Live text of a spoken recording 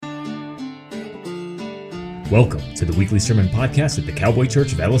Welcome to the weekly sermon podcast at the Cowboy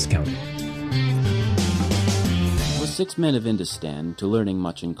Church of Ellis County. There were 6 men of Indostan, to learning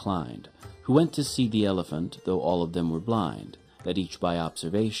much inclined, who went to see the elephant, though all of them were blind, that each by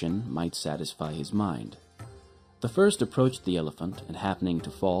observation might satisfy his mind. The first approached the elephant, and happening to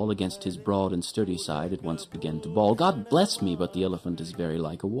fall against his broad and sturdy side, at once began to bawl, "God bless me, but the elephant is very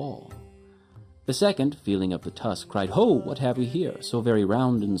like a wall." The second, feeling of the tusk, cried, "Ho, what have we here, so very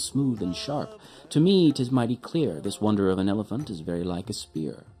round and smooth and sharp? To me 'tis mighty clear, this wonder of an elephant is very like a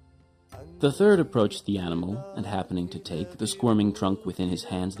spear." The third approached the animal, and happening to take the squirming trunk within his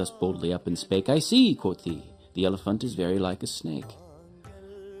hands, thus boldly up and spake, "I see," quoth he, "the elephant is very like a snake."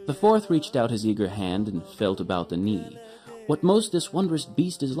 The fourth reached out his eager hand, and felt about the knee. "What most this wondrous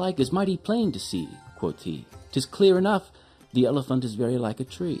beast is like is mighty plain to see," quoth he. "'Tis clear enough, the elephant is very like a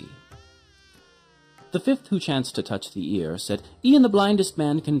tree." The fifth, who chanced to touch the ear, said, "E'en the blindest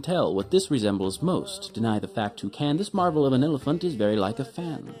man can tell what this resembles most. Deny the fact who can, this marvel of an elephant is very like a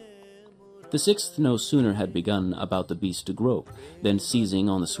fan." The sixth no sooner had begun about the beast to grope, than seizing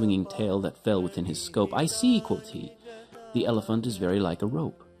on the swinging tail that fell within his scope, "I see," quoth he, "the elephant is very like a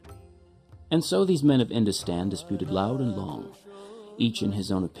rope." And so these men of Indostan disputed loud and long, each in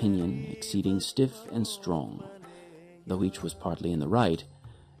his own opinion, exceeding stiff and strong, though each was partly in the right,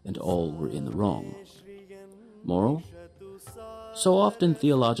 and all were in the wrong. Moral: so often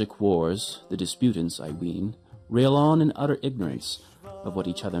theologic wars, the disputants, I ween, rail on in utter ignorance of what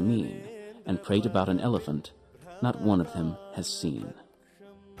each other mean, and prate about an elephant not one of them has seen.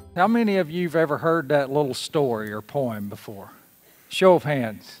 How many of you have ever heard that little story or poem before? Show of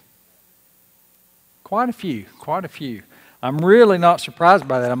hands. Quite a few. I'm really not surprised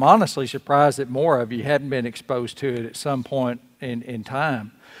by that. I'm honestly surprised that more of you hadn't been exposed to it at some point in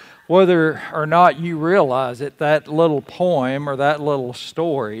time. Whether or not you realize it, that little poem or that little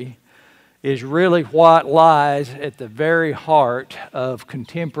story is really what lies at the very heart of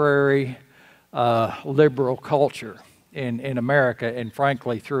contemporary liberal culture in America and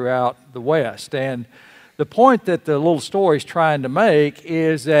frankly throughout the West. And the point that the little story is trying to make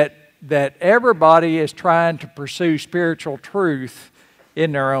is that everybody is trying to pursue spiritual truth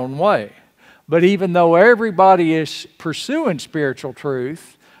in their own way. But even though everybody is pursuing spiritual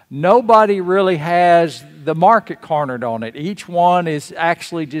truth, nobody really has the market cornered on it. Each one is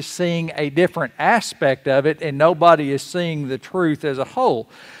actually just seeing a different aspect of it, and nobody is seeing the truth as a whole.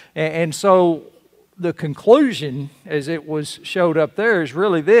 And so the conclusion, as it was showed up there, is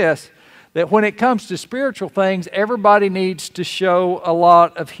really this: that when it comes to spiritual things, everybody needs to show a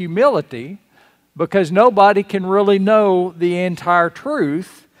lot of humility, because nobody can really know the entire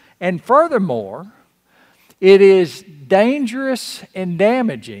truth. And furthermore, it is dangerous and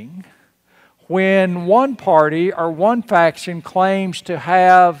damaging when one party or one faction claims to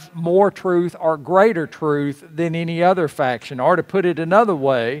have more truth or greater truth than any other faction. Or to put it another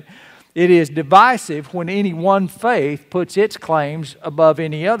way, it is divisive when any one faith puts its claims above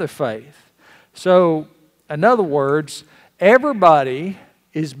any other faith. So, in other words, everybody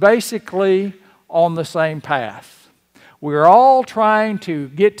is basically on the same path. We're all trying to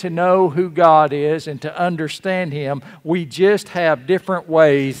get to know who God is and to understand Him. We just have different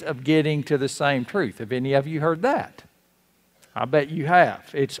ways of getting to the same truth. Have any of you heard that? I bet you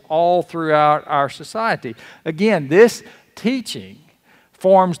have. It's all throughout our society. Again, this teaching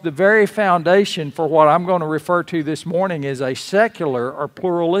forms the very foundation for what I'm going to refer to this morning as a secular or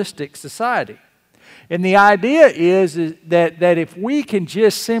pluralistic society. And the idea is that if we can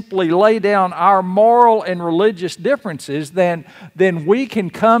just simply lay down our moral and religious differences, then we can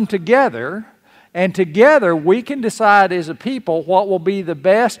come together, and together we can decide as a people what will be the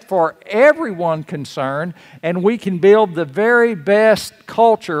best for everyone concerned, and we can build the very best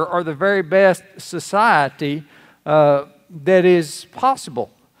culture or the very best society that is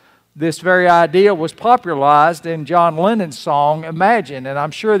possible. This very idea was popularized in John Lennon's song, Imagine, and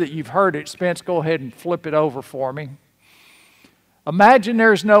I'm sure that you've heard it. Spence, go ahead and flip it over for me. Imagine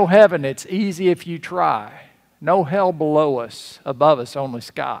there's no heaven, it's easy if you try. No hell below us, above us only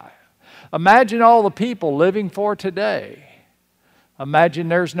sky. Imagine all the people living for today. Imagine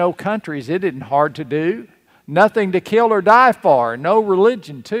there's no countries, it isn't hard to do. Nothing to kill or die for, no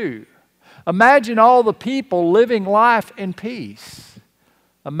religion too. Imagine all the people living life in peace.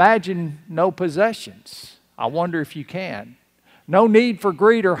 Imagine no possessions. I wonder if you can. No need for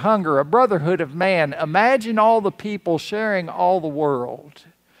greed or hunger, a brotherhood of man. Imagine all the people sharing all the world.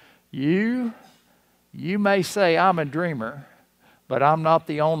 You may say I'm a dreamer, but I'm not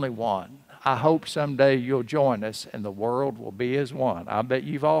the only one. I hope someday you'll join us and the world will be as one. I bet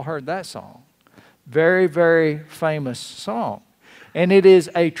you've all heard that song. Very, very famous song. And it is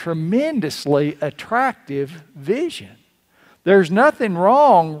a tremendously attractive vision. There's nothing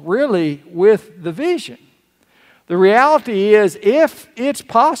wrong, really, with the vision. The reality is, if it's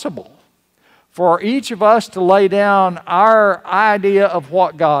possible for each of us to lay down our idea of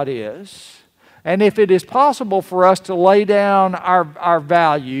what God is, and if it is possible for us to lay down our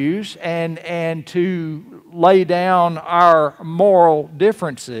values and to lay down our moral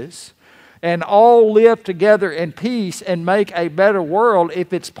differences, and all live together in peace and make a better world,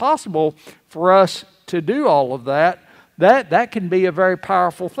 if it's possible for us to do all of that, that can be a very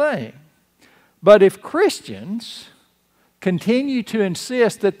powerful thing. But if Christians continue to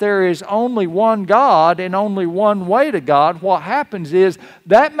insist that there is only one God and only one way to God, what happens is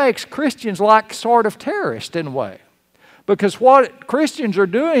that makes Christians like sort of terrorists in a way. Because what Christians are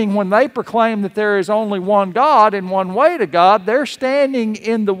doing when they proclaim that there is only one God and one way to God, they're standing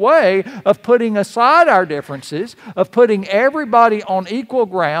in the way of putting aside our differences, of putting everybody on equal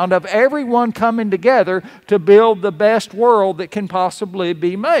ground, of everyone coming together to build the best world that can possibly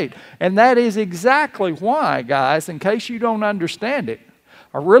be made. And that is exactly why, guys, in case you don't understand it,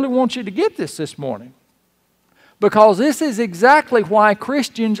 I really want you to get this morning. Because this is exactly why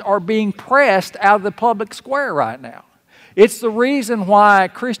Christians are being pressed out of the public square right now. It's the reason why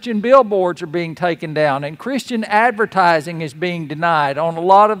Christian billboards are being taken down and Christian advertising is being denied on a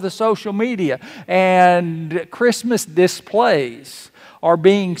lot of the social media, and Christmas displays are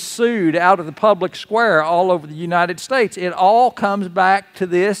being sued out of the public square all over the United States. It all comes back to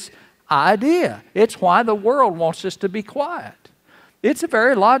this idea. It's why the world wants us to be quiet. It's a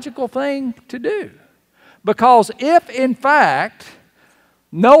very logical thing to do. Because if, in fact,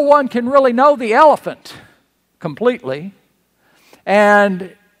 no one can really know the elephant completely,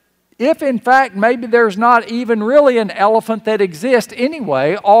 and if in fact maybe there's not even really an elephant that exists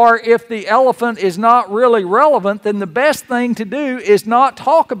anyway, or if the elephant is not really relevant, then the best thing to do is not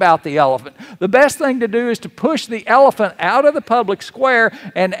talk about the elephant. The best thing to do is to push the elephant out of the public square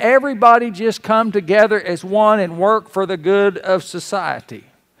and everybody just come together as one and work for the good of society.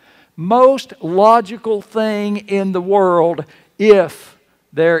 Most logical thing in the world if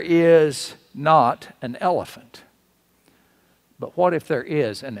there is not an elephant. But what if there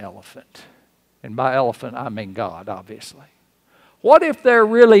is an elephant? And by elephant, I mean God, obviously. What if there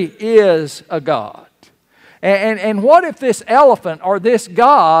really is a God? And what if this elephant or this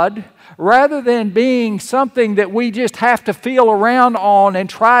God, rather than being something that we just have to feel around on and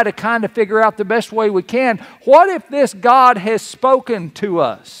try to kind of figure out the best way we can, what if this God has spoken to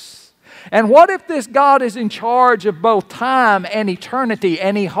us? And what if this God is in charge of both time and eternity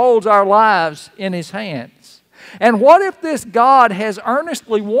and He holds our lives in His hands? And what if this God has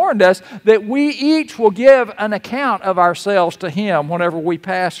earnestly warned us that we each will give an account of ourselves to Him whenever we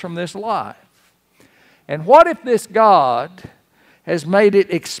pass from this life? And what if this God has made it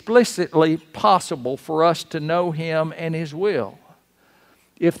explicitly possible for us to know Him and His will?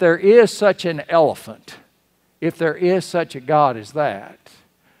 If there is such an elephant, if there is such a God as that,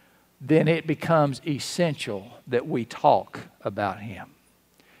 then it becomes essential that we talk about Him.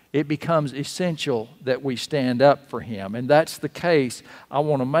 It becomes essential that we stand up for Him. And that's the case I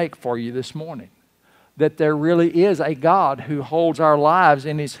want to make for you this morning. That there really is a God who holds our lives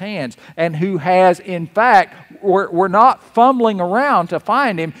in His hands and who has, in fact, we're not fumbling around to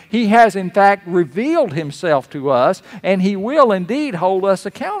find Him. He has, in fact, revealed Himself to us, and He will indeed hold us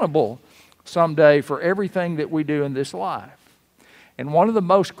accountable someday for everything that we do in this life. And one of the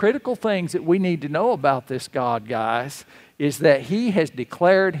most critical things that we need to know about this God, guys, is that He has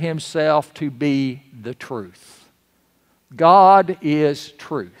declared Himself to be the truth. God is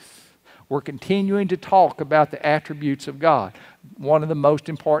truth. We're continuing to talk about the attributes of God. One of the most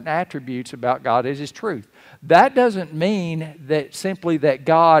important attributes about God is His truth. That doesn't mean that simply that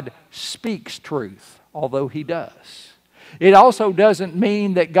God speaks truth, although He does. It also doesn't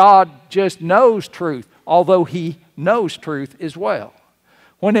mean that God just knows truth, although He knows truth as well.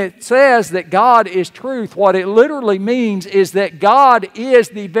 When it says that God is truth, what it literally means is that God is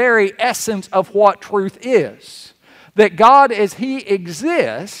the very essence of what truth is. That God, as He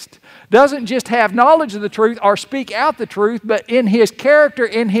exists, doesn't just have knowledge of the truth or speak out the truth, but in His character,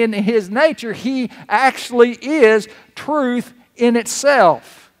 in His nature, He actually is truth in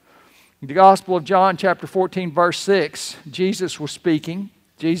itself. In the Gospel of John, chapter 14, verse 6, Jesus was speaking.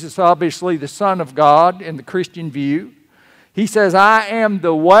 Jesus, obviously the Son of God in the Christian view. He says, I am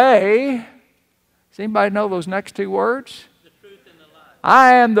the way. Does anybody know those next two words? The truth and the life.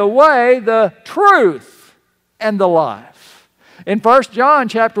 I am the way, the truth, and the life. In 1 John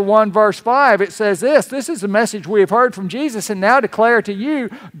chapter 1, verse 5, it says this is the message we have heard from Jesus and now declare to you,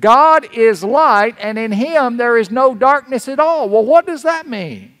 God is light, and in Him there is no darkness at all. Well, what does that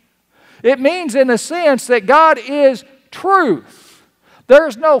mean? It means, in a sense, that God is truth.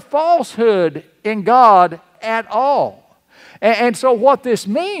 There's no falsehood in God at all. And so what this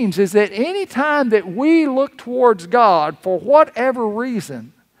means is that anytime that we look towards God, for whatever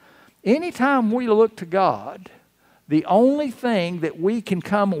reason, anytime we look to God, the only thing that we can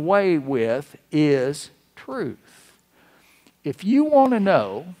come away with is truth. If you want to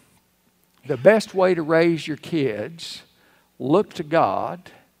know the best way to raise your kids, look to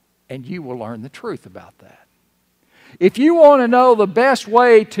God and you will learn the truth about that. If you want to know the best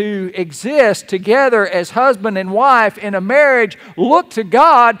way to exist together as husband and wife in a marriage, look to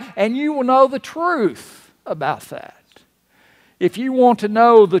God and you will know the truth about that. If you want to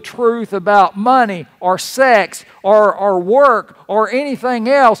know the truth about money or sex or work or anything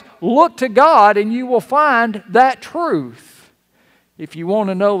else, look to God and you will find that truth. If you want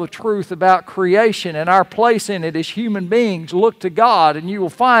to know the truth about creation and our place in it as human beings, look to God and you will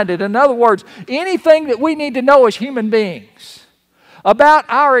find it. In other words, anything that we need to know as human beings about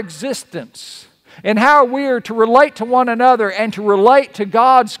our existence and how we are to relate to one another and to relate to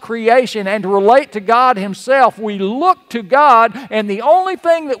God's creation and to relate to God Himself, we look to God, and the only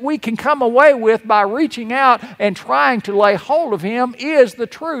thing that we can come away with by reaching out and trying to lay hold of Him is the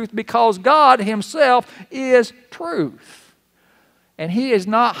truth, because God Himself is truth. And He is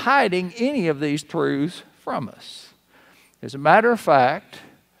not hiding any of these truths from us. As a matter of fact,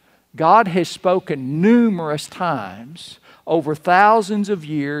 God has spoken numerous times over thousands of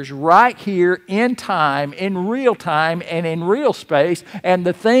years, right here in time, in real time, and in real space, and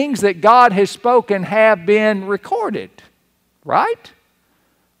the things that God has spoken have been recorded, right?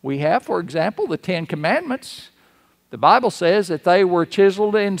 We have, for example, the Ten Commandments. The Bible says that they were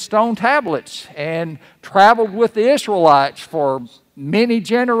chiseled in stone tablets and traveled with the Israelites for many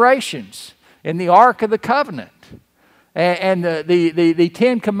generations in the Ark of the Covenant. And the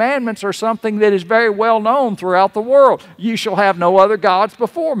Ten Commandments are something that is very well known throughout the world. You shall have no other gods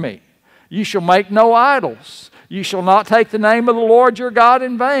before me. You shall make no idols. You shall not take the name of the Lord your God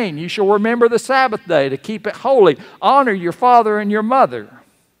in vain. You shall remember the Sabbath day to keep it holy. Honor your father and your mother.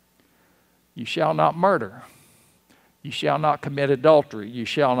 You shall not murder. You shall not commit adultery. You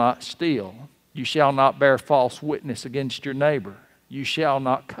shall not steal. You shall not bear false witness against your neighbor. You shall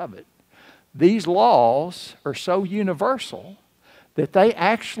not covet. These laws are so universal that they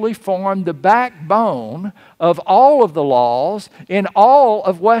actually form the backbone of all of the laws in all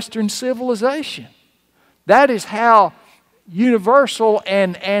of Western civilization. That is how universal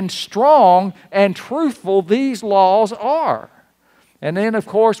and strong and truthful these laws are. And then, of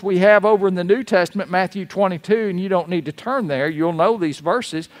course, we have over in the New Testament, Matthew 22, and you don't need to turn there. You'll know these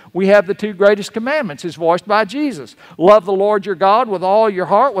verses. We have the two greatest commandments as voiced by Jesus. Love the Lord your God with all your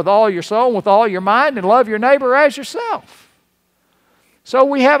heart, with all your soul, with all your mind, and love your neighbor as yourself. So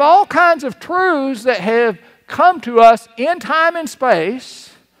we have all kinds of truths that have come to us in time and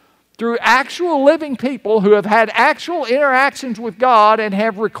space through actual living people who have had actual interactions with God and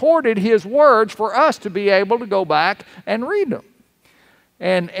have recorded His words for us to be able to go back and read them.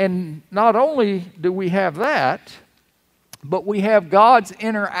 And not only do we have that, but we have God's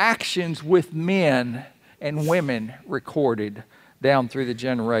interactions with men and women recorded down through the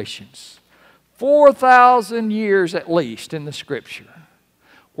generations. 4,000 years at least in the Scripture,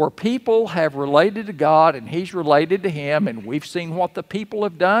 where people have related to God and He's related to Him, and we've seen what the people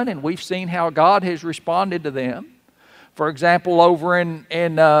have done and we've seen how God has responded to them. For example, over in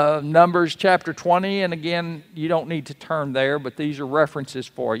Numbers chapter 20, and again, you don't need to turn there, but these are references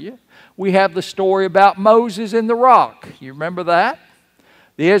for you. We have the story about Moses and the rock. You remember that?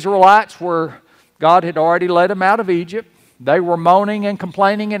 The Israelites God had already led them out of Egypt. They were moaning and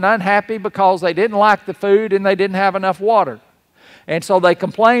complaining and unhappy because they didn't like the food and they didn't have enough water. And so they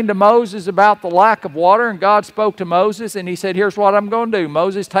complained to Moses about the lack of water, and God spoke to Moses and He said, here's what I'm going to do.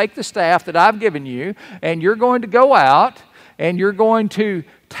 Moses, take the staff that I've given you, and you're going to go out and you're going to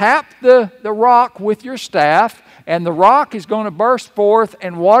tap the rock with your staff, and the rock is going to burst forth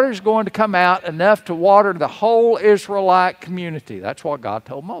and water is going to come out enough to water the whole Israelite community. That's what God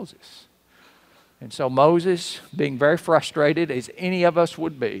told Moses. And so Moses, being very frustrated as any of us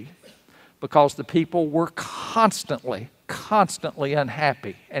would be, because the people were constantly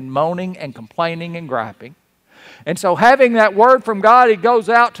unhappy and moaning and complaining and griping. And so having that word from God, he goes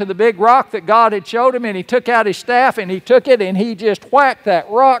out to the big rock that God had showed him, and he took out his staff and he took it and he just whacked that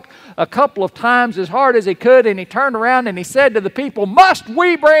rock a couple of times as hard as he could, and he turned around and he said to the people, must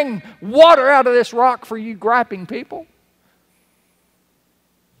we bring water out of this rock for you griping people?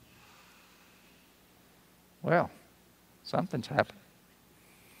 Well, something's happened.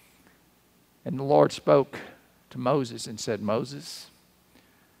 And the Lord spoke to Moses and said, Moses,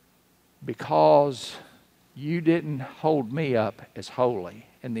 because you didn't hold me up as holy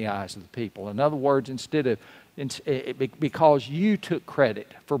in the eyes of the people. In other words, because you took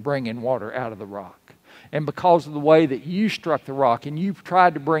credit for bringing water out of the rock, and because of the way that you struck the rock and you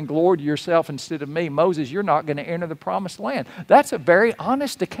tried to bring glory to yourself instead of me, Moses, you're not going to enter the promised land. That's a very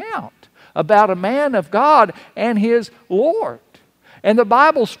honest account about a man of God and his Lord. And the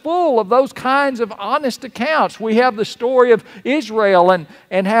Bible's full of those kinds of honest accounts. We have the story of Israel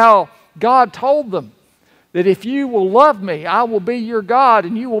and how God told them that if you will love me, I will be your God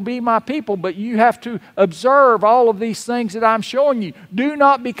and you will be my people. But you have to observe all of these things that I'm showing you. Do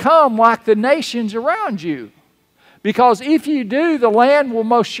not become like the nations around you. Because if you do, the land will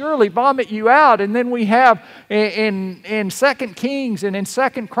most surely vomit you out. And then we have in 2 Kings and in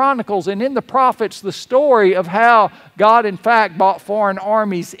 2 Chronicles and in the prophets the story of how God in fact brought foreign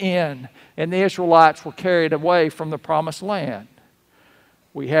armies in and the Israelites were carried away from the promised land.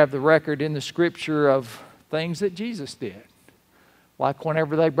 We have the record in the scripture of things that Jesus did. Like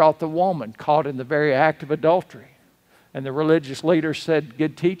whenever they brought the woman caught in the very act of adultery. And the religious leaders said,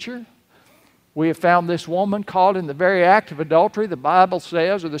 good teacher, we have found this woman caught in the very act of adultery. The Bible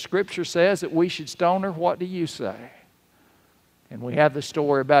says, or the scripture says, that we should stone her. What do you say? And we have the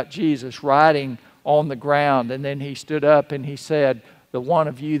story about Jesus riding on the ground. And then he stood up and he said, the one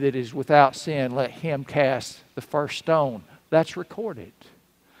of you that is without sin, let him cast the first stone. That's recorded.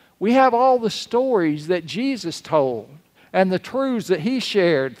 We have all the stories that Jesus told and the truths that he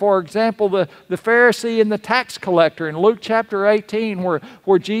shared. For example, the Pharisee and the tax collector in Luke chapter 18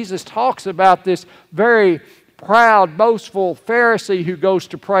 where Jesus talks about this very proud, boastful Pharisee who goes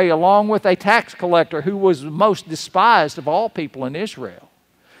to pray along with a tax collector who was the most despised of all people in Israel.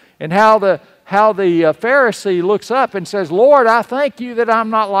 And how the Pharisee looks up and says, Lord, I thank you that I'm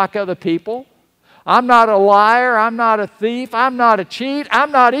not like other people. I'm not a liar, I'm not a thief, I'm not a cheat,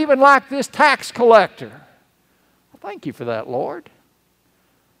 I'm not even like this tax collector. Well, thank you for that, Lord.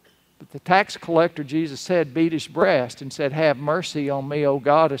 But the tax collector, Jesus said, beat his breast and said, have mercy on me, O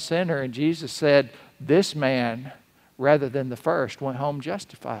God, a sinner. And Jesus said, this man, rather than the first, went home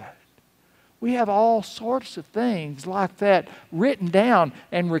justified. We have all sorts of things like that written down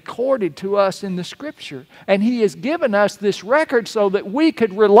and recorded to us in the Scripture. And He has given us this record so that we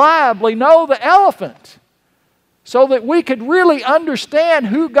could reliably know the elephant. So that we could really understand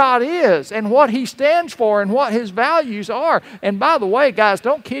who God is and what He stands for and what His values are. And by the way, guys,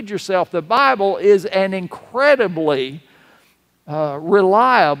 don't kid yourself. The Bible is an incredibly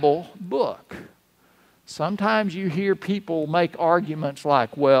reliable book. Sometimes you hear people make arguments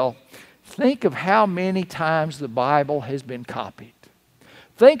like, well, think of how many times the Bible has been copied.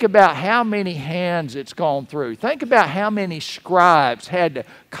 Think about how many hands it's gone through. Think about how many scribes had to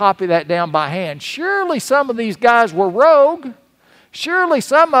copy that down by hand. Surely some of these guys were rogue. Surely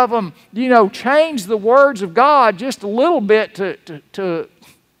some of them, changed the words of God just a little bit to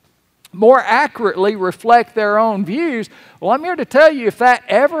more accurately reflect their own views. Well, I'm here to tell you, if that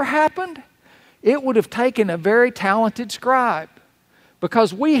ever happened, it would have taken a very talented scribe.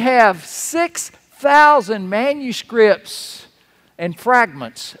 Because we have 6,000 manuscripts and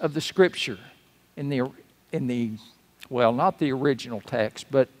fragments of the Scripture in the well, not the original text,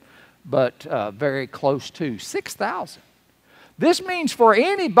 but very close to 6,000. This means for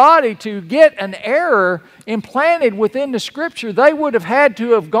anybody to get an error implanted within the Scripture, they would have had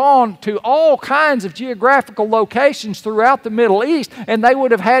to have gone to all kinds of geographical locations throughout the Middle East, and they would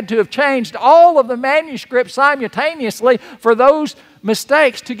have had to have changed all of the manuscripts simultaneously for those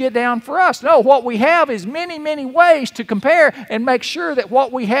mistakes to get down for us. No, what we have is many, many ways to compare and make sure that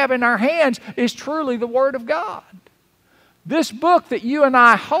what we have in our hands is truly the Word of God. This book that you and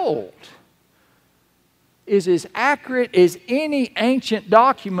I hold is as accurate as any ancient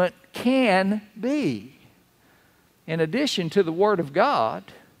document can be. In addition to the Word of God,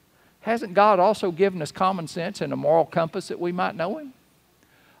 hasn't God also given us common sense and a moral compass that we might know Him?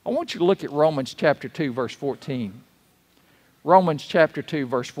 I want you to look at Romans chapter 2, verse 14. Romans chapter 2,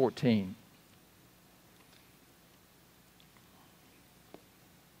 verse 14.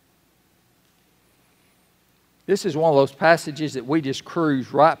 This is one of those passages that we just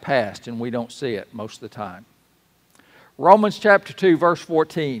cruise right past and we don't see it most of the time. Romans chapter 2, verse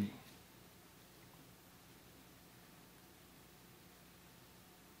 14.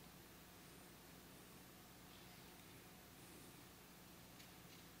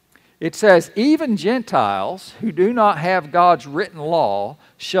 It says, even Gentiles who do not have God's written law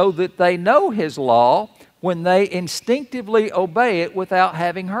show that they know His law when they instinctively obey it without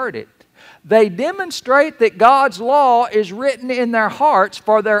having heard it. They demonstrate that God's law is written in their hearts,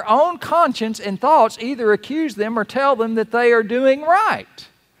 for their own conscience and thoughts either accuse them or tell them that they are doing right.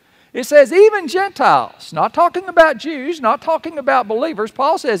 It says even Gentiles, not talking about Jews, not talking about believers.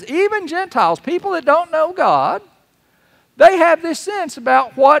 Paul says even Gentiles, people that don't know God, they have this sense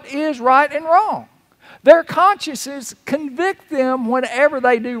about what is right and wrong. Their consciences convict them whenever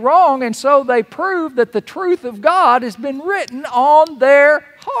they do wrong, and so they prove that the truth of God has been written on their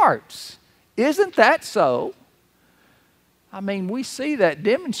hearts. Isn't that so? I mean, we see that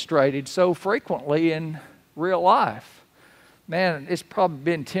demonstrated so frequently in real life. Man, it's probably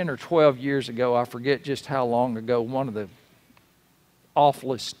been 10 or 12 years ago, I forget just how long ago, one of the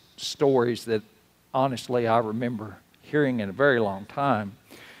awfulest stories that honestly I remember hearing in a very long time,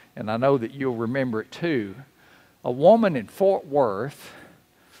 and I know that you'll remember it too. A woman in Fort Worth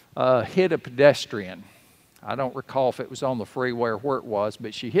hit a pedestrian. I don't recall if it was on the freeway or where it was,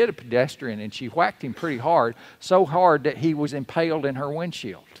 but she hit a pedestrian and she whacked him pretty hard, so hard that he was impaled in her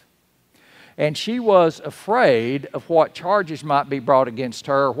windshield. And she was afraid of what charges might be brought against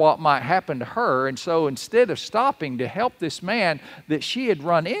her, what might happen to her. And so instead of stopping to help this man that she had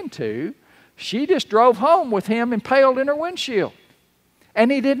run into, she just drove home with him impaled in her windshield. And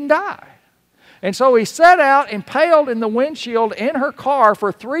he didn't die. And so he sat out impaled in the windshield in her car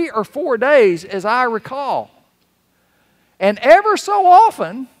for 3 or 4 days, as I recall. And ever so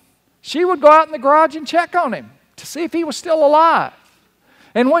often, she would go out in the garage and check on him to see if he was still alive.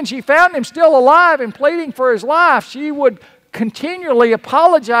 And when she found him still alive and pleading for his life, she would continually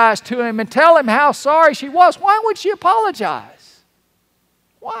apologize to him and tell him how sorry she was. Why would she apologize?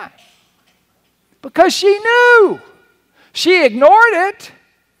 Why? Because she knew. She ignored it,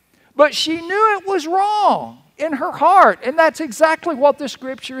 but she knew it was wrong in her heart. And that's exactly what the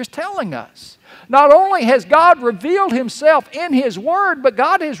Scripture is telling us. Not only has God revealed Himself in His Word, but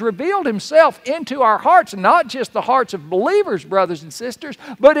God has revealed Himself into our hearts, not just the hearts of believers, brothers and sisters,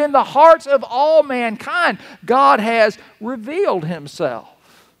 but in the hearts of all mankind. God has revealed Himself.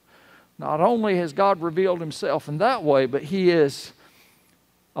 Not only has God revealed Himself in that way, but He has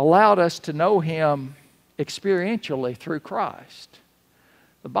allowed us to know Him experientially through Christ.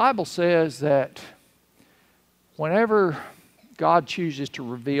 The Bible says that whenever God chooses to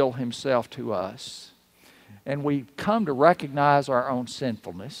reveal Himself to us, and we come to recognize our own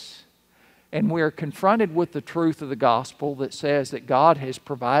sinfulness, and we are confronted with the truth of the gospel that says that God has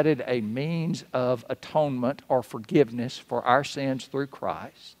provided a means of atonement or forgiveness for our sins through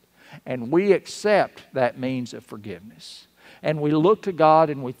Christ, and we accept that means of forgiveness, and we look to God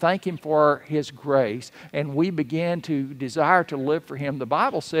and we thank Him for His grace, and we begin to desire to live for Him. The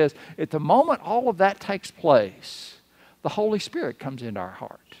Bible says at the moment all of that takes place, the Holy Spirit comes into our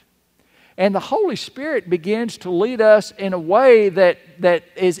heart. And the Holy Spirit begins to lead us in a way that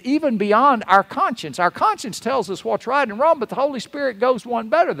is even beyond our conscience. Our conscience tells us what's right and wrong, but the Holy Spirit goes one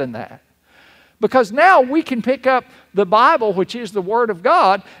better than that. Because now we can pick up the Bible, which is the Word of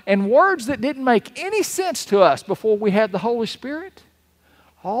God, and words that didn't make any sense to us before we had the Holy Spirit,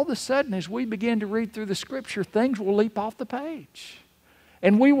 all of a sudden as we begin to read through the Scripture, things will leap off the page.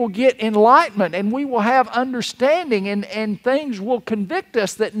 And we will get enlightenment, and we will have understanding, and things will convict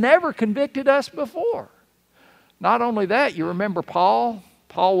us that never convicted us before. Not only that, you remember Paul?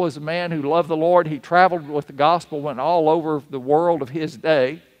 Paul was a man who loved the Lord. He traveled with the gospel, went all over the world of his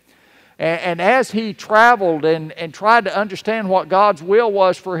day. And as he traveled and tried to understand what God's will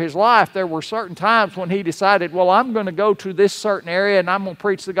was for his life, there were certain times when he decided, well, I'm going to go to this certain area and I'm going to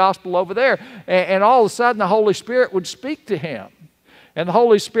preach the gospel over there. And all of a sudden the Holy Spirit would speak to him. And the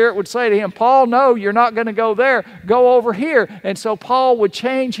Holy Spirit would say to him, Paul, no, you're not going to go there. Go over here. And so Paul would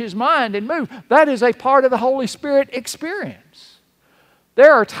change his mind and move. That is a part of the Holy Spirit experience.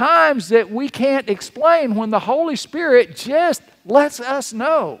 There are times that we can't explain when the Holy Spirit just lets us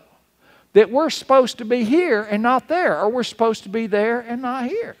know that we're supposed to be here and not there, or we're supposed to be there and not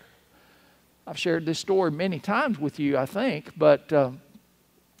here. I've shared this story many times with you, I think, but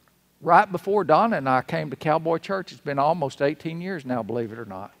right before Donna and I came to Cowboy Church, it's been almost 18 years now, believe it or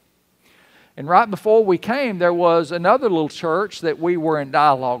not. And right before we came, there was another little church that we were in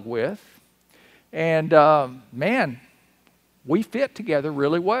dialogue with. And man, we fit together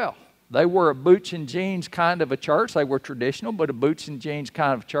really well. They were a boots and jeans kind of a church. They were traditional, but a boots and jeans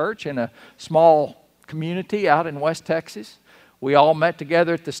kind of church in a small community out in West Texas. We all met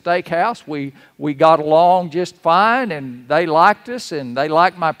together at the steakhouse. We got along just fine, and they liked us, and they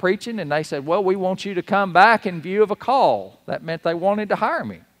liked my preaching, and they said, well, we want you to come back in view of a call. That meant they wanted to hire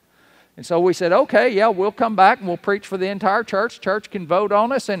me. And so we said, okay, yeah, we'll come back and we'll preach for the entire church. Church can vote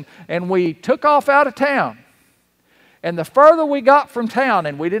on us, and we took off out of town. And the further we got from town,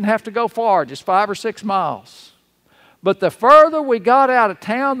 and we didn't have to go far, just 5 or 6 miles, but the further we got out of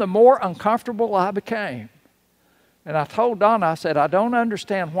town, the more uncomfortable I became. And I told Donna, I said, I don't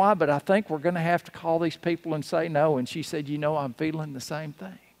understand why, but I think we're going to have to call these people and say no. And she said, you know, I'm feeling the same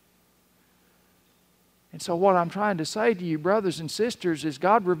thing. And so what I'm trying to say to you, brothers and sisters, is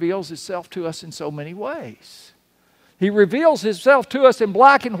God reveals Himself to us in so many ways. He reveals Himself to us in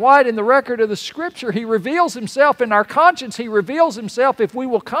black and white in the record of the Scripture. He reveals Himself in our conscience. He reveals Himself if we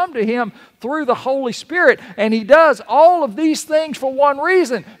will come to Him through the Holy Spirit. And He does all of these things for one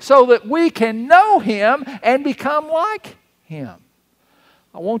reason, so that we can know Him and become like Him.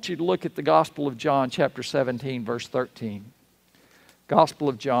 I want you to look at the Gospel of John chapter 17, verse 13. Gospel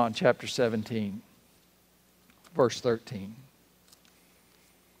of John chapter 17, verse 13.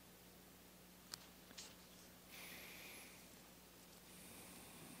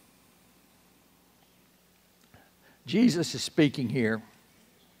 Jesus is speaking here,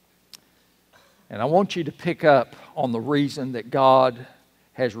 and I want you to pick up on the reason that God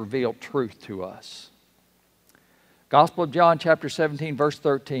has revealed truth to us. Gospel of John chapter 17, verse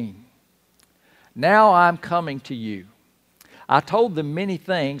 13. Now I'm coming to you. I told them many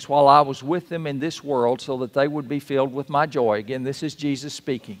things while I was with them in this world, so that they would be filled with my joy. Again, this is Jesus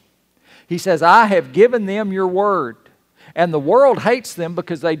speaking. He says, I have given them your word. And the world hates them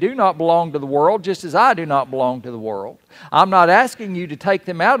because they do not belong to the world, just as I do not belong to the world. I'm not asking you to take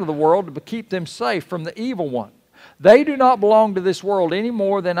them out of the world, but keep them safe from the evil one. They do not belong to this world any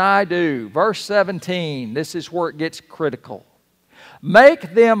more than I do. Verse 17, this is where it gets critical.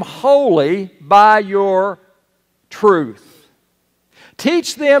 Make them holy by your truth.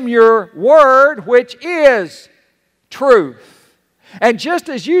 Teach them your word, which is truth. And just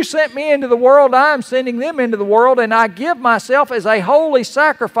as you sent me into the world, I am sending them into the world, and I give myself as a holy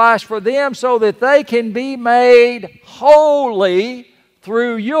sacrifice for them so that they can be made holy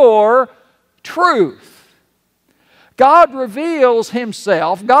through your truth. God reveals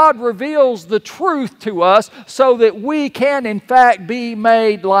Himself, God reveals the truth to us so that we can in fact be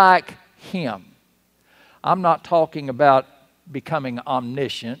made like Him. I'm not talking about becoming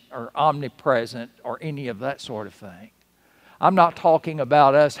omniscient or omnipresent or any of that sort of thing. I'm not talking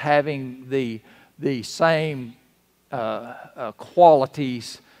about us having the same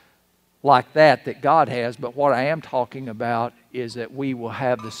qualities like that God has, but what I am talking about is that we will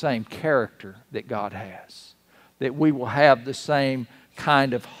have the same character that God has, that we will have the same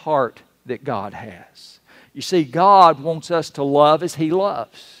kind of heart that God has. You see, God wants us to love as He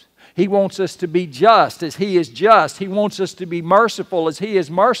loves. He wants us to be just as He is just. He wants us to be merciful as He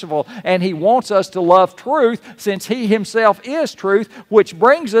is merciful. And He wants us to love truth since He Himself is truth, which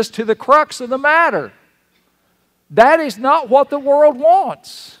brings us to the crux of the matter. That is not what the world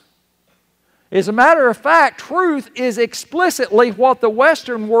wants. As a matter of fact, truth is explicitly what the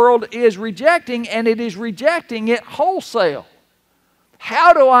Western world is rejecting, and it is rejecting it wholesale.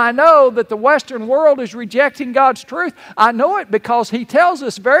 How do I know that the Western world is rejecting God's truth? I know it because He tells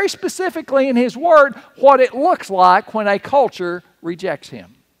us very specifically in His Word what it looks like when a culture rejects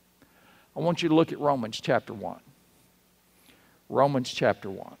Him. I want you to look at Romans chapter 1. Romans chapter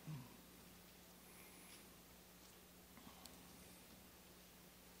 1.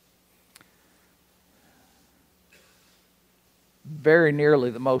 Very nearly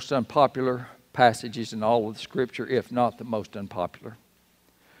the most unpopular passages in all of the Scripture, if not the most unpopular.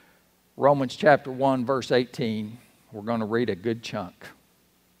 Romans chapter 1, verse 18. We're going to read a good chunk.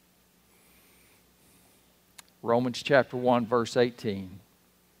 Romans chapter 1, verse 18.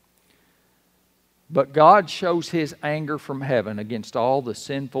 But God shows His anger from heaven against all the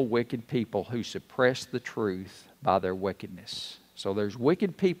sinful, wicked people who suppress the truth by their wickedness. So there's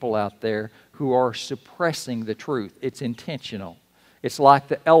wicked people out there who are suppressing the truth. It's intentional. It's like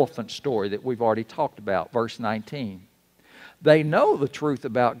the elephant story that we've already talked about, verse 19. They know the truth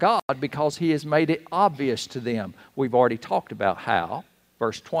about God because He has made it obvious to them. We've already talked about how.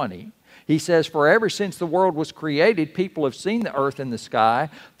 Verse 20. He says, for ever since the world was created, people have seen the earth and the sky.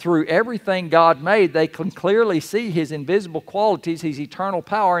 Through everything God made, they can clearly see His invisible qualities, His eternal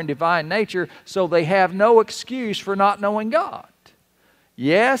power and divine nature, so they have no excuse for not knowing God.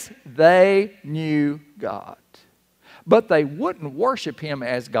 Yes, they knew God. But they wouldn't worship Him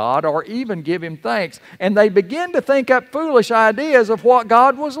as God or even give Him thanks. And they begin to think up foolish ideas of what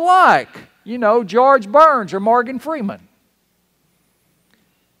God was like. You know, George Burns or Morgan Freeman.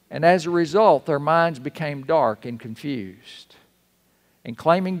 And as a result, their minds became dark and confused. And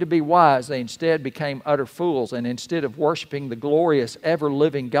claiming to be wise, they instead became utter fools. And instead of worshiping the glorious,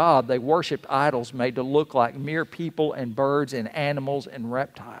 ever-living God, they worshiped idols made to look like mere people and birds and animals and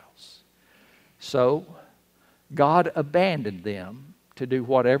reptiles. So God abandoned them to do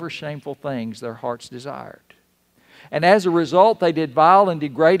whatever shameful things their hearts desired. And as a result, they did vile and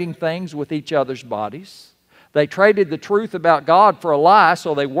degrading things with each other's bodies. They traded the truth about God for a lie,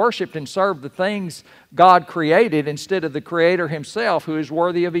 so they worshiped and served the things God created instead of the Creator Himself, who is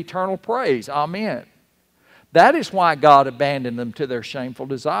worthy of eternal praise. Amen. That is why God abandoned them to their shameful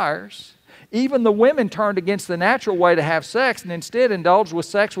desires. Even the women turned against the natural way to have sex and instead indulged with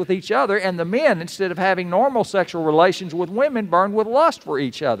sex with each other. And the men, instead of having normal sexual relations with women, burned with lust for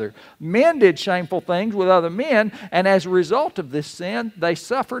each other. Men did shameful things with other men, and as a result of this sin, they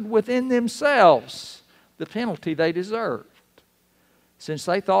suffered within themselves the penalty they deserved. Since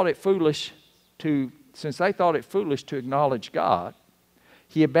they thought it foolish to acknowledge God,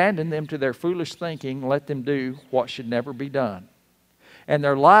 He abandoned them to their foolish thinking and let them do what should never be done. And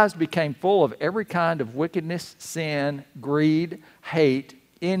their lives became full of every kind of wickedness, sin, greed, hate,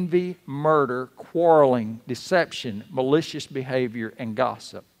 envy, murder, quarreling, deception, malicious behavior, and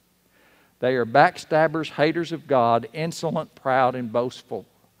gossip. They are backstabbers, haters of God, insolent, proud, and boastful.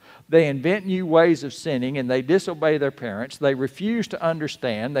 They invent new ways of sinning, and they disobey their parents. They refuse to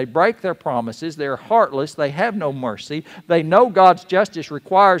understand. They break their promises. They are heartless. They have no mercy. They know God's justice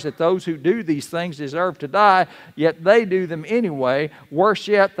requires that those who do these things deserve to die, yet they do them anyway. Worse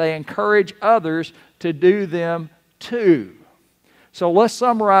yet, they encourage others to do them too. So let's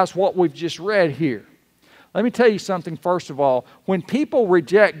summarize what we've just read here. Let me tell you something first of all. When people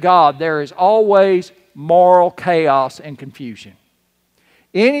reject God, there is always moral chaos and confusion.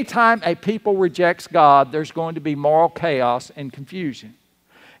 Anytime a people rejects God, there's going to be moral chaos and confusion.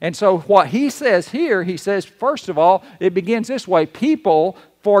 And so what he says here, he says, first of all, it begins this way. People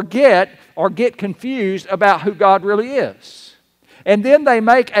forget or get confused about who God really is. And then they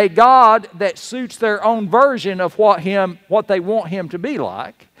make a God that suits their own version of what they want Him to be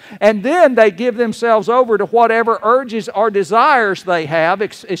like. And then they give themselves over to whatever urges or desires they have,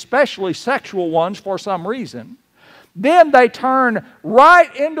 especially sexual ones for some reason. Then they turn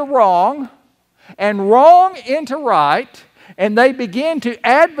right into wrong and wrong into right, and they begin to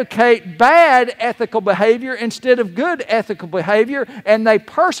advocate bad ethical behavior instead of good ethical behavior, and they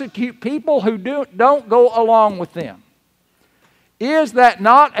persecute people who don't go along with them. Is that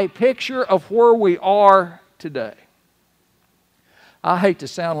not a picture of where we are today? I hate to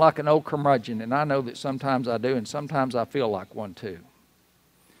sound like an old curmudgeon, and I know that sometimes I do, and sometimes I feel like one too.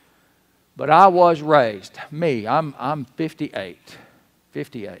 But I was raised, I'm 58.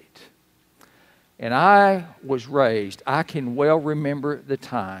 And I was raised, I can well remember the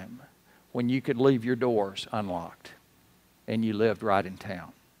time when you could leave your doors unlocked and you lived right in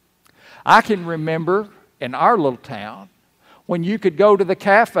town. I can remember in our little town when you could go to the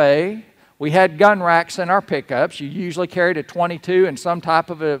cafe. We had gun racks in our pickups. You usually carried a .22 and some type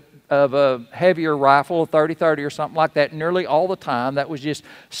of a heavier rifle, a .30-30 or something like that, nearly all the time. That was just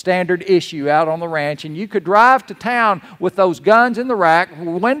standard issue out on the ranch. And you could drive to town with those guns in the rack,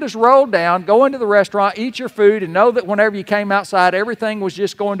 windows rolled down, go into the restaurant, eat your food, and know that whenever you came outside, everything was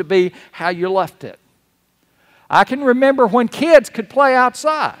just going to be how you left it. I can remember when kids could play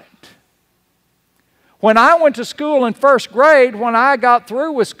outside. When I went to school in first grade, when I got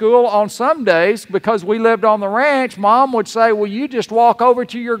through with school on some days, because we lived on the ranch, Mom would say, well, you just walk over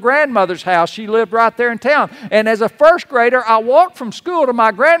to your grandmother's house. She lived right there in town. And as a first grader, I walked from school to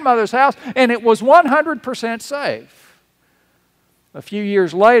my grandmother's house, and it was 100% safe. A few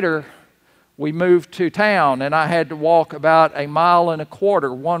years later, we moved to town, and I had to walk about 1.25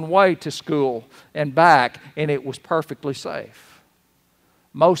 miles one way to school and back, and it was perfectly safe.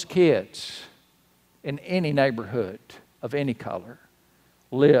 Most kids in any neighborhood of any color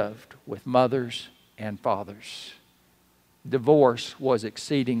lived with mothers and fathers. Divorce was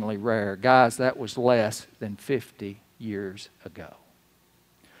exceedingly rare. Guys, that was less than 50 years ago.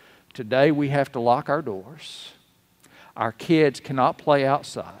 Today we have to lock our doors. Our kids cannot play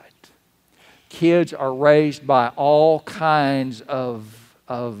outside. Kids are raised by all kinds of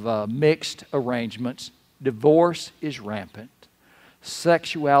mixed arrangements. Divorce is rampant.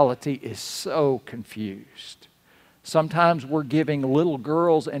 Sexuality is so confused. Sometimes we're giving little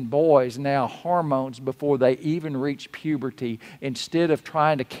girls and boys now hormones before they even reach puberty, instead of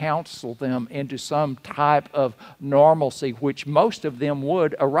trying to counsel them into some type of normalcy, which most of them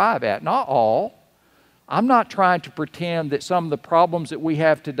would arrive at. Not all. I'm not trying to pretend that some of the problems that we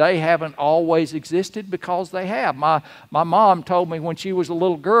have today haven't always existed, because they have. My mom told me when she was a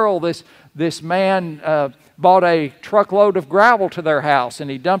little girl, this man bought a truckload of gravel to their house, and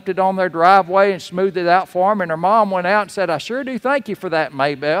he dumped it on their driveway and smoothed it out for them. And her mom went out and said, I sure do thank you for that,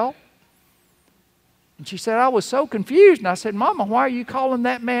 Maybelle. And she said, I was so confused. And I said, Mama, why are you calling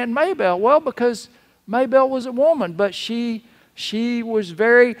that man Maybelle? Well, because Maybelle was a woman, but she was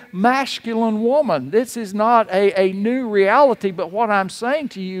very masculine woman. This is not a new reality, but what I'm saying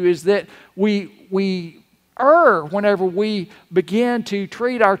to you is that we err whenever we begin to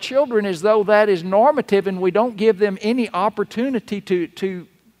treat our children as though that is normative, and we don't give them any opportunity to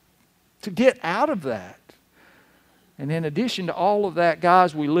get out of that. And in addition to all of that,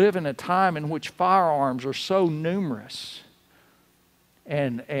 guys, we live in a time in which firearms are so numerous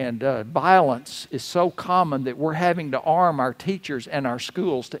and violence is so common that we're having to arm our teachers and our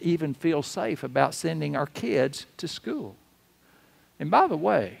schools to even feel safe about sending our kids to school. And by the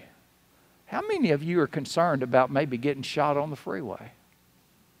way, how many of you are concerned about maybe getting shot on the freeway?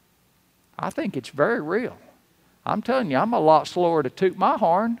 I think it's very real. I'm telling you, I'm a lot slower to toot my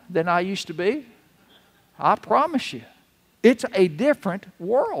horn than I used to be. I promise you. It's a different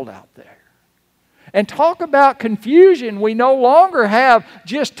world out there. And talk about confusion. We no longer have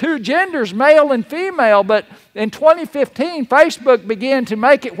just two genders, male and female, but in 2015, Facebook began to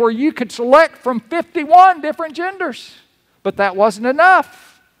make it where you could select from 51 different genders. But that wasn't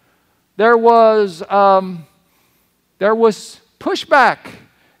enough. There was pushback.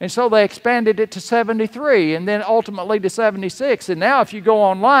 And so they expanded it to 73 and then ultimately to 76. And now if you go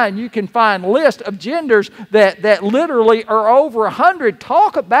online, you can find lists of genders that literally are over 100.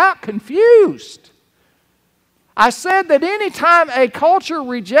 Talk about confused. I said that anytime a culture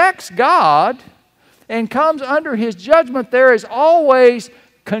rejects God and comes under His judgment, there is always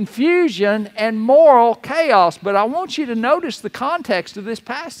confusion and moral chaos. But I want you to notice the context of this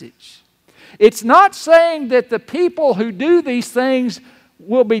passage. It's not saying that the people who do these things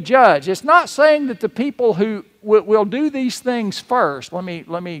will be judged. It's not saying that the people who will do these things first. Let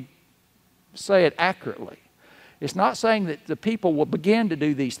me say it accurately. It's not saying that the people will begin to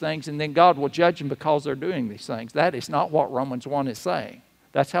do these things and then God will judge them because they're doing these things. That is not what Romans 1 is saying.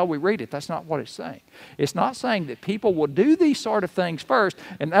 That's how we read it. That's not what it's saying. It's not saying that people will do these sort of things first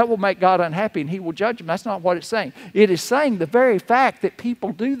and that will make God unhappy and He will judge them. That's not what it's saying. It is saying the very fact that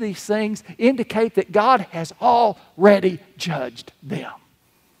people do these things indicate that God has already judged them.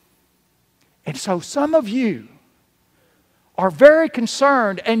 And so some of you are very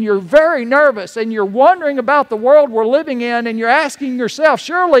concerned and you're very nervous and you're wondering about the world we're living in and you're asking yourself,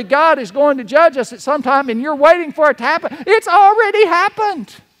 surely God is going to judge us at some time, and you're waiting for it to happen. It's already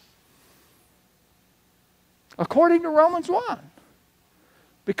happened. According to Romans 1.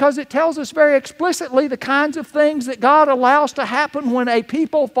 Because it tells us very explicitly the kinds of things that God allows to happen when a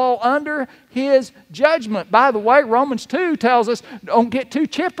people fall under His judgment. By the way, Romans 2 tells us, don't get too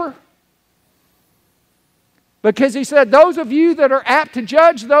chipper. Because he said, those of you that are apt to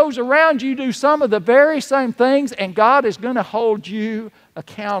judge those around you do some of the very same things, and God is going to hold you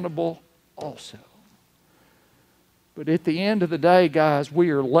accountable also. But at the end of the day, guys,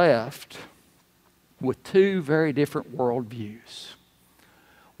 we are left with two very different worldviews.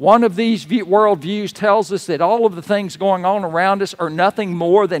 One of these worldviews tells us that all of the things going on around us are nothing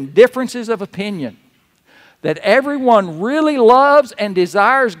more than differences of opinion. That everyone really loves and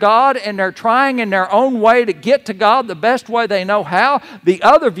desires God, and they're trying in their own way to get to God the best way they know how. The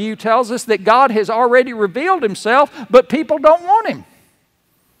other view tells us that God has already revealed Himself, but people don't want Him.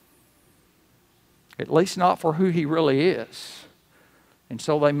 At least not for who He really is. And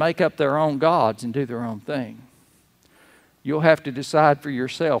so they make up their own gods and do their own thing. You'll have to decide for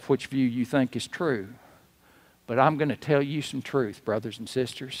yourself which view you think is true. But I'm going to tell you some truth, brothers and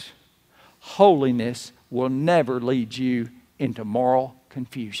sisters. Holiness will never lead you into moral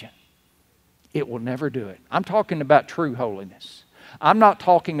confusion. It will never do it. I'm talking about true holiness. I'm not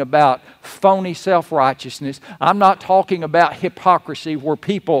talking about phony self-righteousness. I'm not talking about hypocrisy where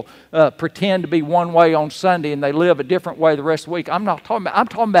people pretend to be one way on Sunday and they live a different way the rest of the week. I'm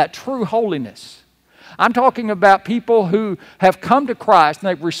talking about true holiness. I'm talking about people who have come to Christ and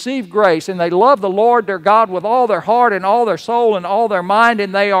they've received grace and they love the Lord their God with all their heart and all their soul and all their mind,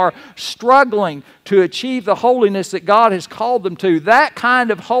 and they are struggling to achieve the holiness that God has called them to. That kind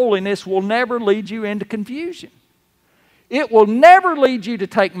of holiness will never lead you into confusion. It will never lead you to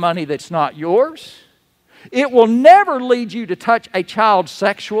take money that's not yours. It will never lead you to touch a child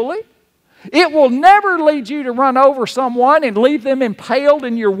sexually. It will never lead you to run over someone and leave them impaled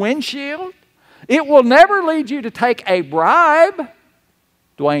in your windshield. It will never lead you to take a bribe,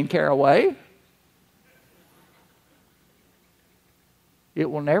 Dwayne Caraway. It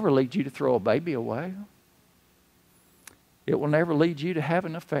will never lead you to throw a baby away. It will never lead you to have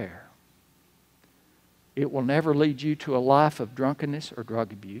an affair. It will never lead you to a life of drunkenness or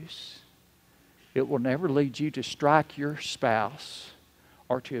drug abuse. It will never lead you to strike your spouse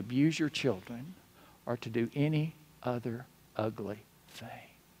or to abuse your children or to do any other ugly thing.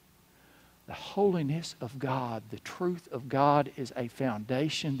 The holiness of God, the truth of God is a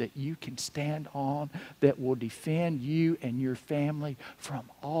foundation that you can stand on that will defend you and your family from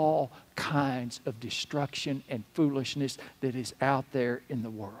all kinds of destruction and foolishness that is out there in the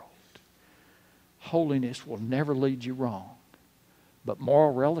world. Holiness will never lead you wrong, but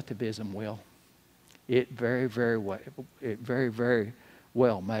moral relativism will. It very, very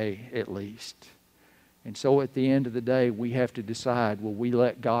well may, at least. And so at the end of the day, we have to decide, will we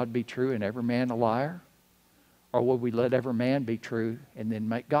let God be true and every man a liar? Or will we let every man be true and then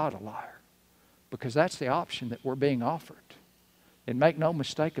make God a liar? Because that's the option that we're being offered. And make no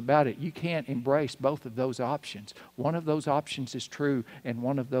mistake about it, you can't embrace both of those options. One of those options is true and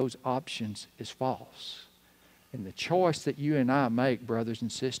one of those options is false. And the choice that you and I make, brothers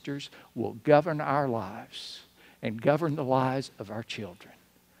and sisters, will govern our lives and govern the lives of our children.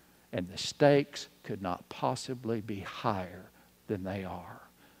 And the stakes could not possibly be higher than they are.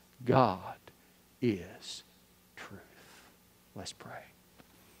 God is truth. Let's pray.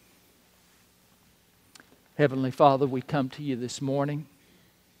 Heavenly Father, we come to you this morning.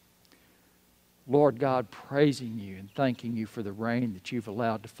 Lord God, praising you and thanking you for the rain that you've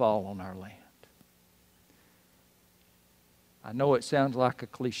allowed to fall on our land. I know it sounds like a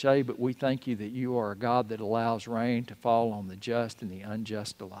cliche, but we thank you that you are a God that allows rain to fall on the just and the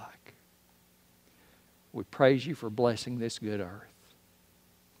unjust alike. We praise you for blessing this good earth.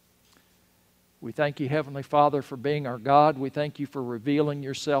 We thank you, Heavenly Father, for being our God. We thank you for revealing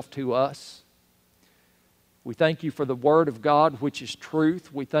yourself to us. We thank you for the Word of God, which is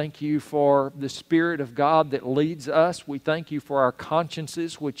truth. We thank you for the Spirit of God that leads us. We thank you for our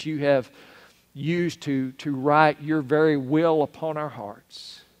consciences, which you have used to write your very will upon our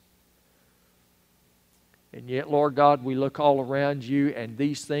hearts. And yet, Lord God, we look all around you and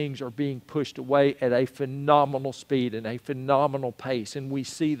these things are being pushed away at a phenomenal speed and a phenomenal pace. And we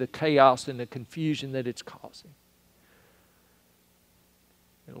see the chaos and the confusion that it's causing.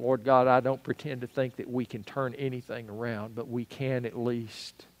 And Lord God, I don't pretend to think that we can turn anything around, but we can at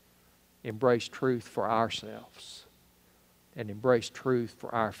least embrace truth for ourselves and embrace truth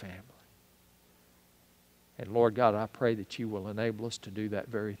for our family. And Lord God, I pray that you will enable us to do that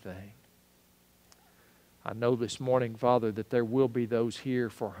very thing. I know this morning, Father, that there will be those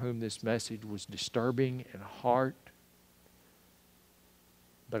here for whom this message was disturbing in heart.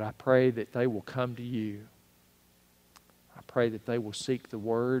 But I pray that they will come to you. I pray that they will seek the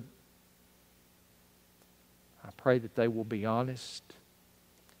Word. I pray that they will be honest.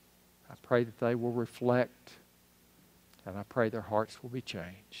 I pray that they will reflect. And I pray their hearts will be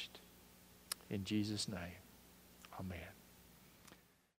changed. In Jesus' name, amen.